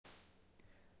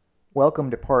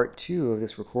Welcome to part 2 of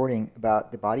this recording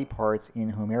about the body parts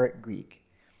in Homeric Greek.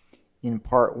 In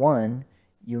part 1,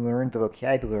 you learned the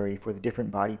vocabulary for the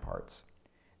different body parts.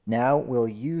 Now we'll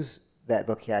use that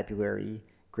vocabulary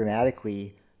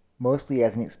grammatically, mostly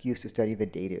as an excuse to study the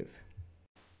dative.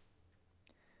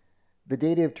 The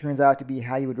dative turns out to be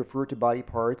how you would refer to body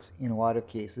parts in a lot of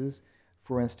cases.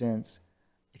 For instance,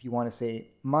 if you want to say,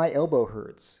 "My elbow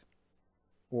hurts,"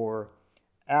 or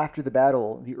 "After the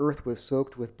battle, the earth was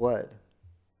soaked with blood,"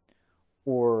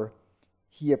 or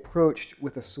 "He approached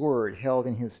with a sword held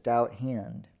in his stout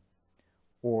hand,"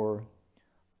 or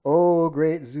 "O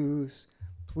great Zeus,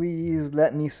 please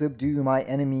let me subdue my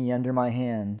enemy under my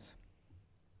hands."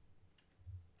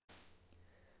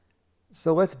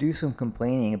 So let's do some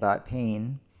complaining about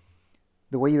pain.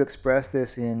 The way you express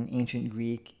this in ancient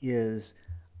Greek is,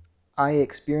 "I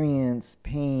experience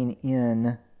pain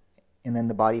in," and then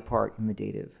the body part in the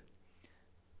dative.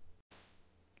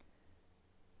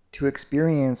 To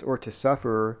experience or to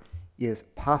suffer is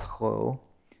pascho,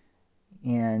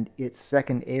 and its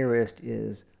second aorist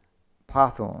is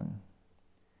pathon.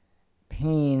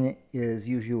 Pain is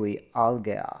usually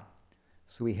algea,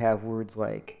 so we have words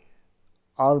like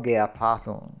algea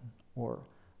pathon or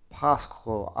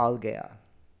pascho algea.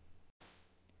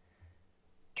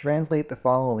 Translate the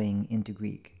following into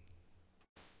Greek.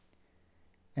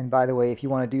 And by the way, if you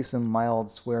want to do some mild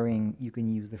swearing, you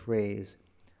can use the phrase,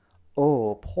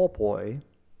 "Oh, polpoi."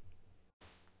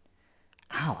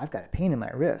 Ow, I've got a pain in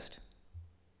my wrist.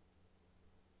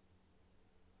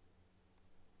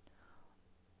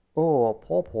 "Oh,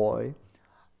 polpoi,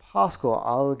 pasco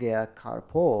algea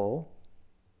carpo."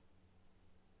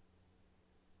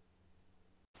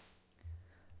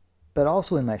 But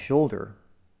also in my shoulder.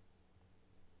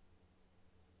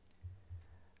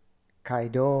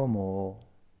 Kaidomo.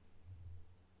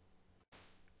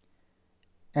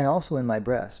 And also in my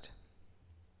breast.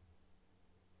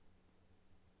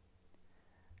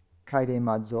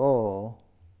 Kaidemazo.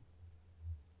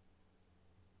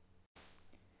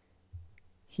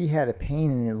 He had a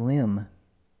pain in his limb.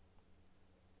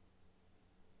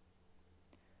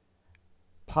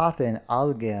 Pathen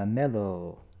algea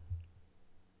melo.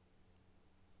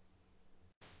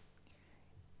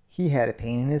 He had a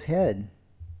pain in his head.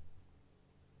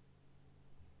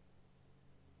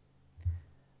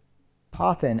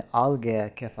 Pathen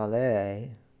algea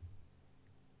kephale.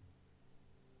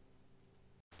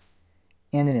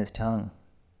 And in his tongue.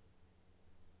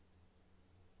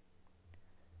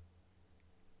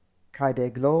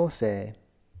 Kaideglose.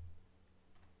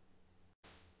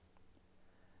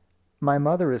 My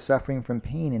mother is suffering from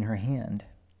pain in her hand.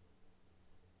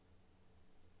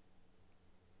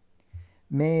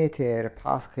 Meter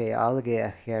pasche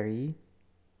algea heri.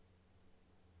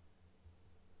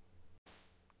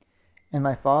 And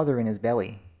my father in his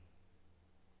belly.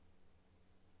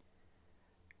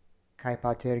 Kai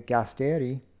pater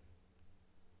gasteri.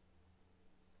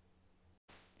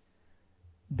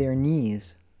 Their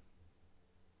knees.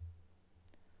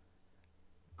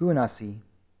 Gunasi.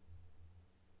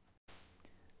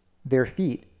 Their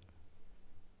feet.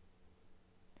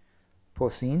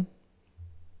 Posin.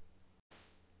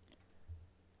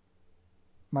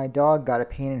 My dog got a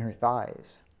pain in her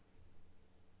thighs.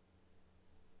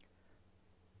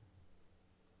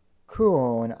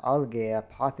 Kuon algea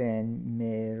pathen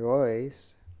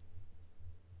merois.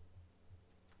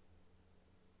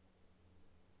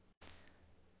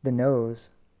 The nose.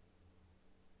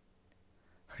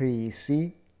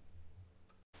 Hrisi.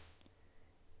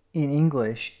 In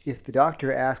English, if the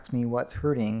doctor asks me what's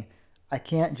hurting, I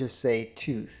can't just say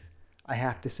tooth. I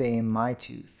have to say my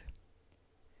tooth.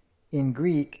 In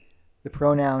Greek, the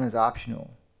pronoun is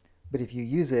optional, but if you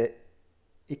use it,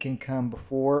 it can come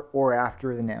before or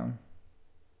after the noun.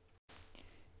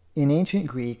 In ancient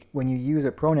Greek, when you use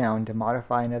a pronoun to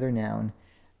modify another noun,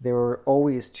 there were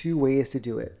always two ways to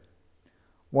do it.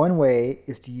 One way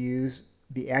is to use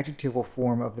the adjectival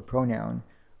form of the pronoun,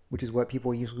 which is what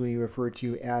people usually refer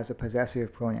to as a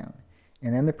possessive pronoun.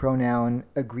 And then the pronoun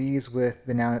agrees with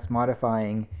the noun it's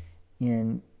modifying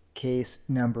in case,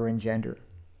 number, and gender.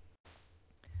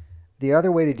 The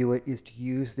other way to do it is to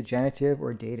use the genitive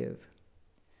or dative.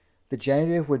 The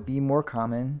genitive would be more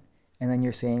common, and then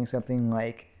you're saying something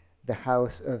like, "the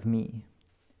house of me."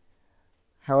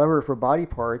 However, for body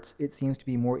parts, it seems to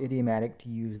be more idiomatic to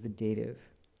use the dative.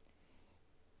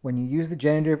 When you use the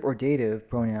genitive or dative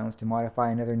pronouns to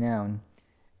modify another noun,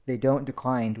 they don't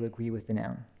decline to agree with the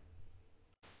noun.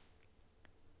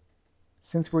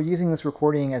 Since we're using this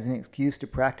recording as an excuse to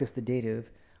practice the dative,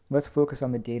 let's focus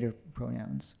on the dative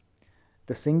pronouns.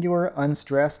 The singular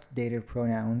unstressed dative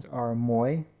pronouns are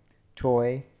moi,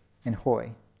 toi, and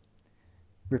hoi.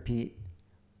 Repeat.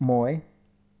 Moi,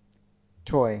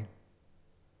 toi,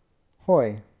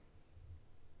 hoi.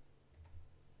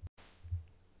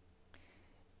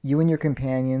 You and your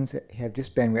companions have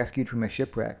just been rescued from a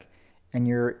shipwreck, and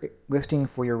you're listing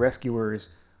for your rescuers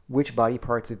which body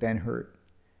parts have been hurt.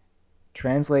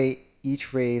 Translate each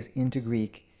phrase into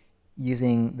Greek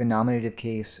using the nominative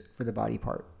case for the body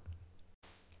part.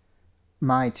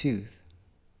 My tooth.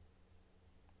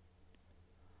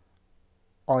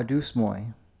 Audus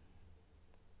moi.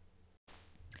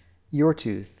 Your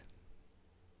tooth.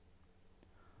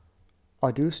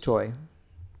 Audus toi.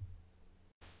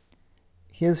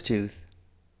 His tooth.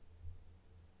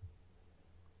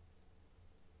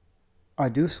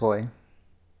 Audus hoi.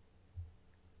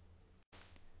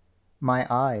 My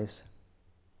eyes.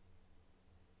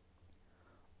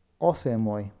 Ose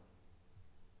moi.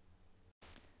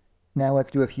 Now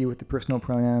let's do a few with the personal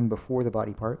pronoun before the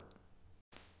body part.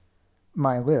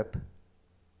 My lip.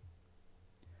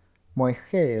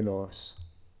 Moichelos.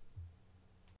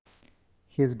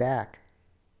 His back.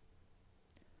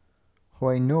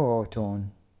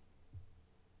 Hoinooton.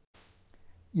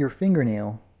 Your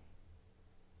fingernail.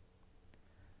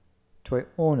 Toi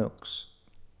onux.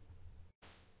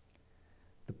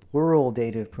 The plural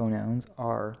dative pronouns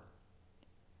are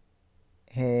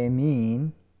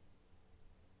hemin,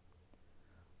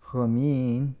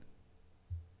 homin,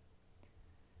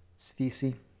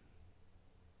 sphisi.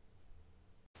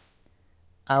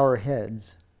 Our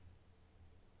heads.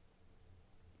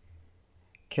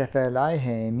 Kephalai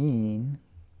hemin.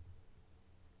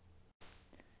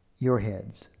 Your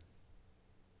heads.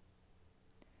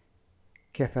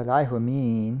 Kephalai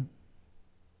homin.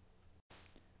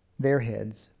 Their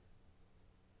heads.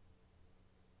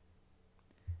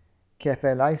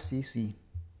 Kephalai sphisi.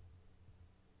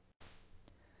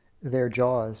 Their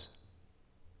jaws.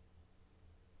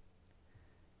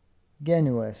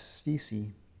 Genuas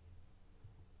sphisi.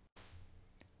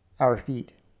 Our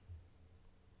feet.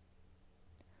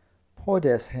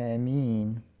 Podes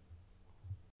hemin.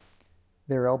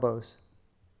 Their elbows.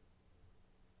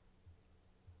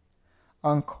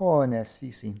 Ankones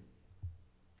sphisi.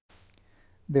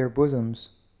 Their bosoms.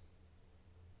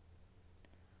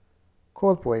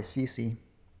 Kolpoi sphisi.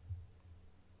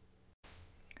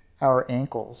 Our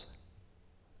ankles.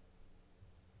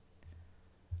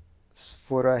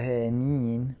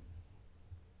 Sphorahemin.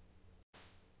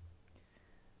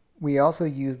 We also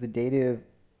use the dative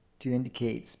to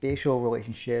indicate spatial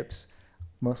relationships,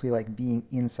 mostly like being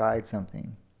inside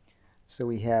something. So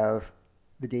we have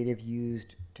the dative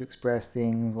used to express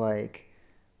things like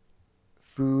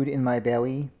food in my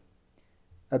belly,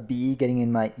 a bee getting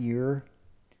in my ear,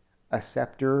 a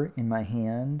scepter in my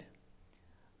hand,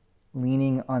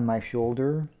 leaning on my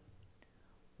shoulder,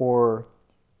 or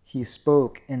he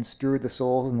spoke and stirred the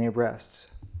souls in their breasts.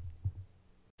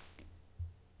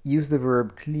 Use the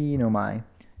verb klinomai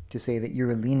to say that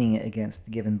you're leaning it against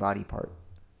the given body part.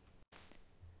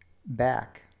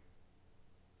 Back.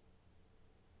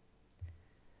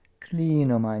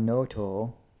 Klinomai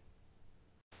noto.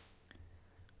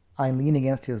 I lean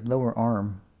against his lower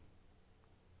arm.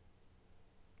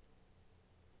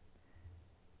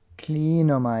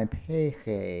 Klinomai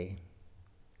peche.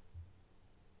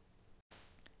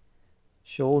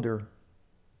 Shoulder.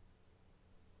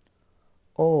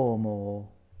 Omo.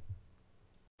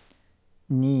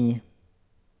 Knee.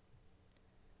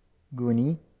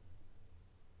 Guni.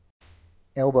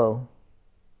 Elbow.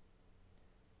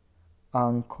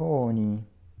 Anconi.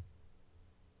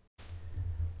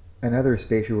 Another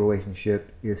spatial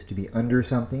relationship is to be under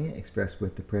something, expressed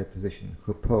with the preposition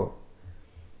hupo.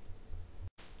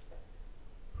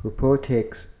 Hupo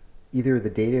takes either the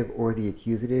dative or the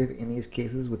accusative in these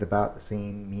cases with about the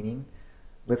same meaning.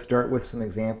 Let's start with some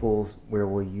examples where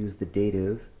we'll use the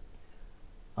dative.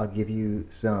 I'll give you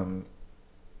some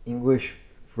English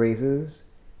phrases,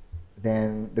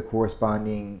 then the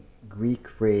corresponding Greek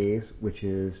phrase, which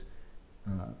is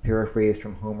paraphrased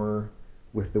from Homer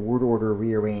with the word order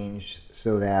rearranged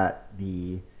so that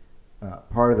the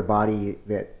part of the body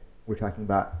that we're talking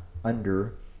about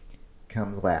under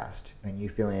comes last. And you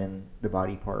fill in the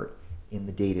body part in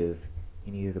the dative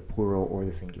in either the plural or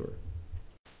the singular.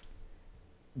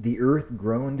 The earth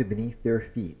groaned beneath their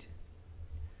feet.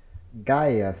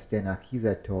 Gaia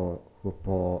stenachizato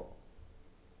hupo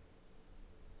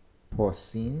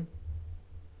posin.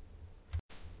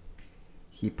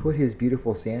 He put his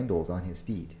beautiful sandals on his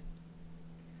feet.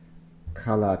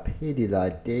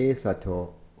 Kalapedila de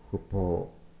sato hupo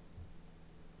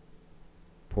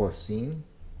posin.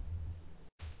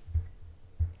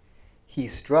 He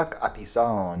struck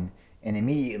Apisaon, and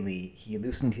immediately he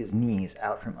loosened his knees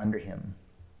out from under him.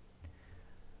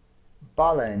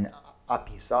 Balen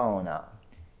apisaona,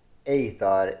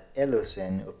 eithar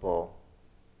elusen upo.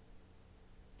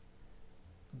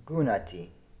 Gunati.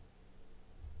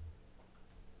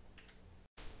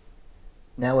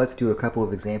 Now let's do a couple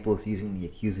of examples using the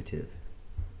accusative.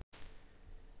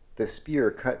 The spear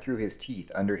cut through his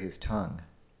teeth under his tongue.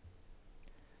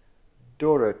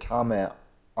 Dora tame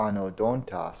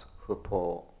anodontas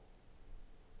hupo.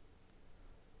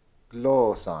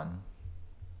 Glosan.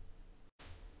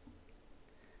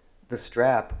 The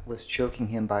strap was choking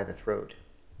him by the throat.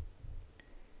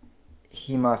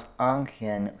 Himas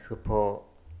angen hupo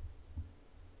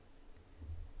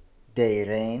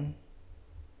deirein.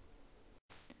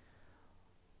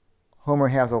 Homer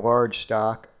has a large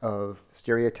stock of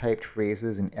stereotyped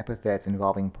phrases and epithets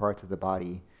involving parts of the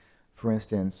body. For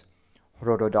instance,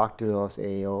 Rhododactylos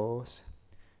eos,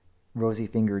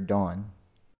 rosy-fingered dawn.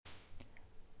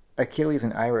 Achilles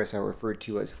and Iris are referred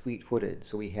to as fleet-footed,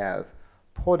 so we have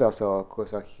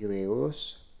Podasos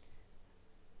Achilleus,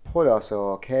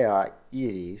 Podasos Kea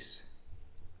Iris.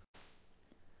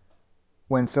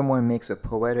 When someone makes a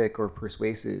poetic or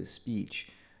persuasive speech,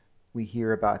 we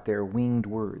hear about their winged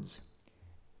words.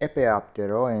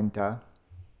 Epeapteroenta.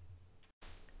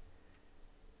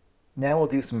 Now we'll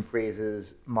do some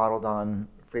phrases modeled on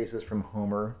phrases from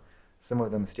Homer, some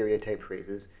of them stereotyped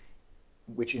phrases,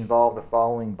 which involve the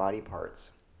following body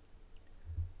parts.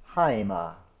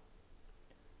 Haima,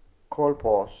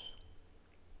 kolpos,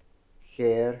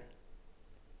 her,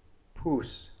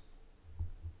 pus.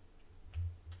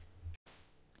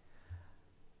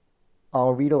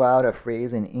 I'll read aloud a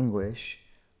phrase in English,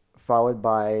 followed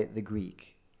by the Greek.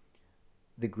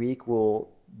 The Greek will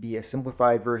be a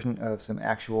simplified version of some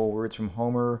actual words from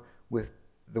Homer with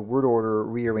the word order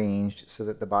rearranged so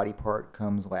that the body part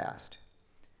comes last.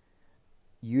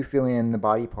 You fill in the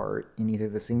body part in either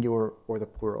the singular or the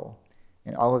plural,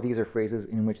 and all of these are phrases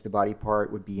in which the body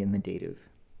part would be in the dative.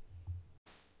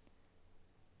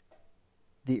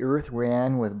 The earth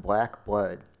ran with black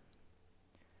blood.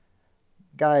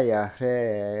 Gaia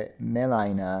re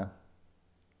melaina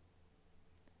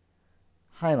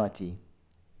haimati.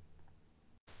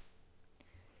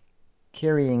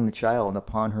 Carrying the child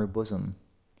upon her bosom.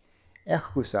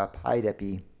 Echusa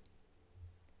paidepi.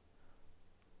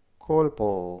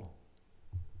 Kolpo.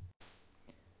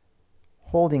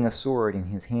 Holding a sword in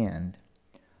his hand.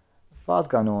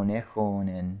 Phasganon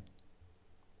echonen.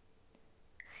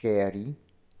 Heri.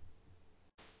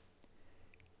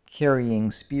 Carrying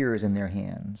spears in their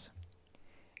hands.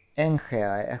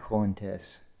 Enchea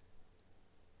echontes.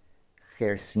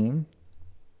 Chersin.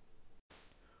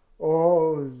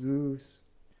 O Zeus,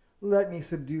 let me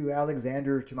subdue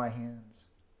Alexander to my hands.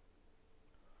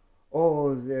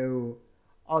 O Zeu,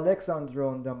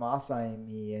 Alexandron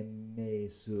damasaimi eme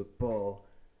supo.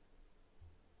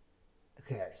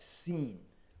 Chersin.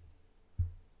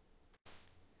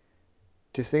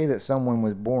 To say that someone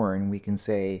was born, we can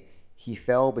say, he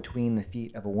fell between the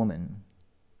feet of a woman.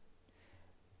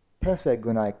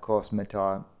 Pesegunaikos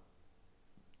meta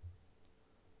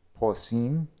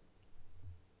posin.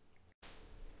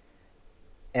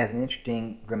 As an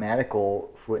interesting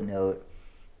grammatical footnote,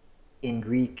 in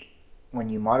Greek, when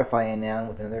you modify a noun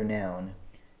with another noun,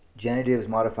 genitives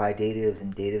modify datives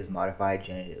and datives modify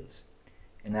genitives.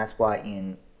 And that's why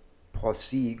in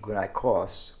posi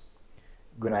gunaikos,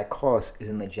 gunaikos is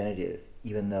in the genitive,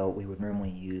 even though we would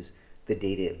normally use the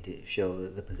dative to show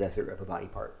the possessor of a body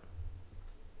part.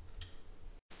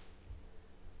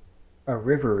 A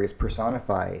river is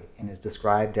personified and is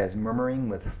described as murmuring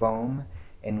with foam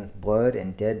and with blood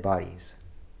and dead bodies.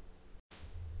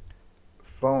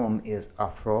 Foam is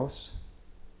aphros.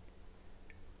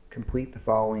 Complete the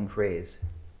following phrase.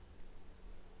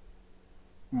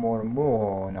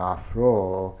 Mormon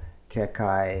aphro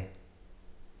tekai.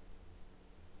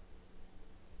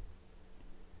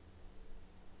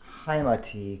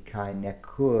 Haimati kai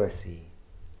nekuasi.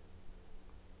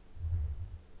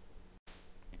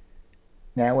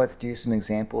 Now let's do some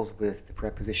examples with the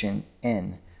preposition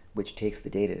n, which takes the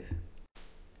dative.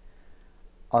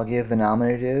 I'll give the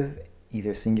nominative,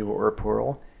 either singular or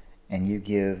plural, and you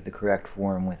give the correct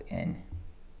form with n.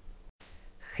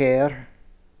 Ger,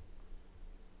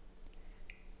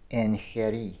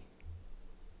 engeri.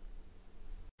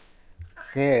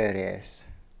 Geres,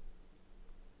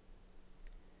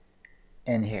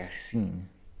 engersin.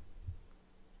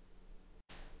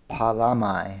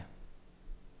 Palamai,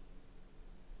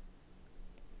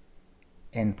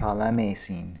 en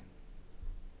palamesin.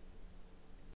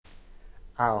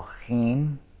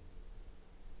 Algen,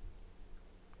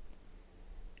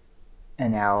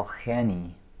 en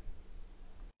algeni.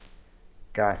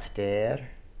 Gaster,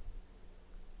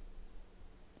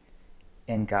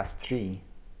 and gastri.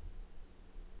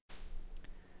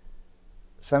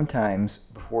 Sometimes,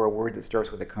 before a word that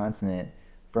starts with a consonant,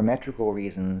 for metrical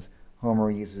reasons, Homer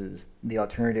uses the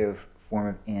alternative form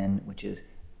of n, which is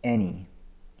any.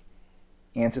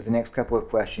 Answer the next couple of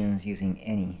questions using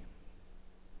any.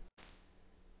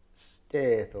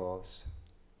 Stethos.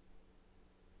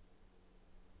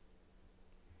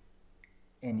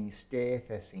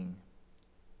 Enistethesin.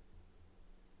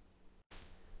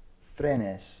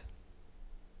 Phrenes.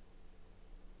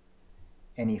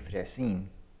 Enifresin.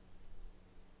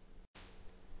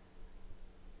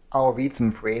 I'll read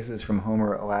some phrases from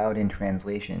Homer aloud in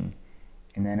translation,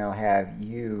 and then I'll have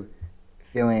you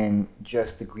fill in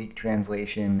just the Greek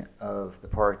translation of the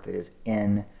part that is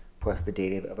n plus the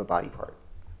dative of a body part.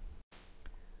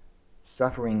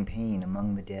 Suffering pain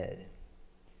among the dead.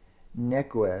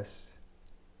 Neques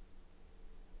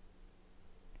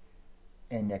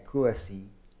and nekuasi.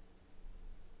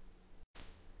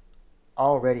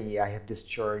 Already I have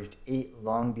discharged 8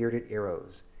 long-bearded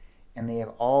arrows, and they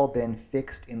have all been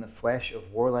fixed in the flesh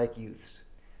of warlike youths,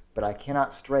 but I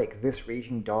cannot strike this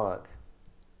raging dog.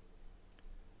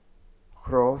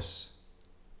 Chros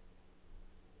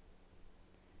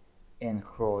and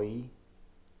chroi.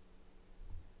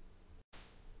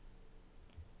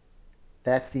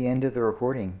 That's the end of the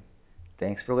recording.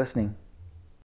 Thanks for listening.